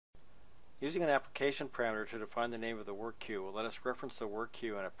Using an application parameter to define the name of the work queue will let us reference the work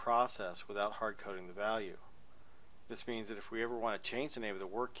queue in a process without hard-coding the value. This means that if we ever want to change the name of the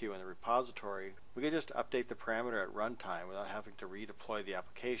work queue in the repository, we can just update the parameter at runtime without having to redeploy the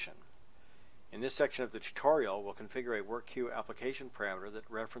application. In this section of the tutorial, we'll configure a work queue application parameter that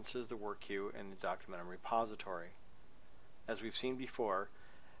references the work queue in the Documentum repository. As we've seen before,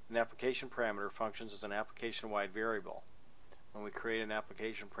 an application parameter functions as an application-wide variable. When we create an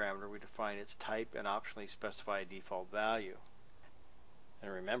application parameter, we define its type and optionally specify a default value.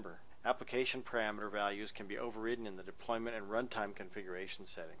 And remember, application parameter values can be overridden in the deployment and runtime configuration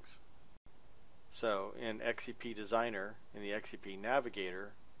settings. So, in xCP Designer, in the xCP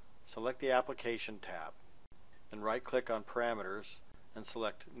Navigator, select the Application tab. Then right-click on Parameters and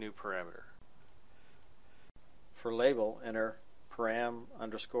select New Parameter. For label, enter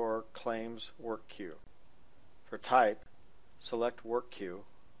param_claims work queue. For type, select work queue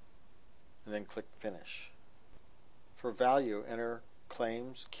and then click Finish. For value, enter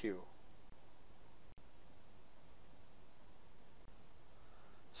claims queue.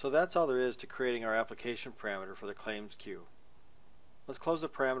 So that's all there is to creating our application parameter for the claims queue. Let's close the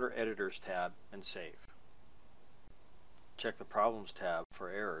Parameter Editors tab and save. Check the Problems tab for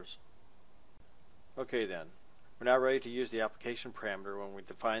errors. Okay then, we're now ready to use the application parameter when we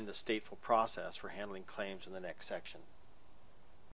define the stateful process for handling claims in the next section.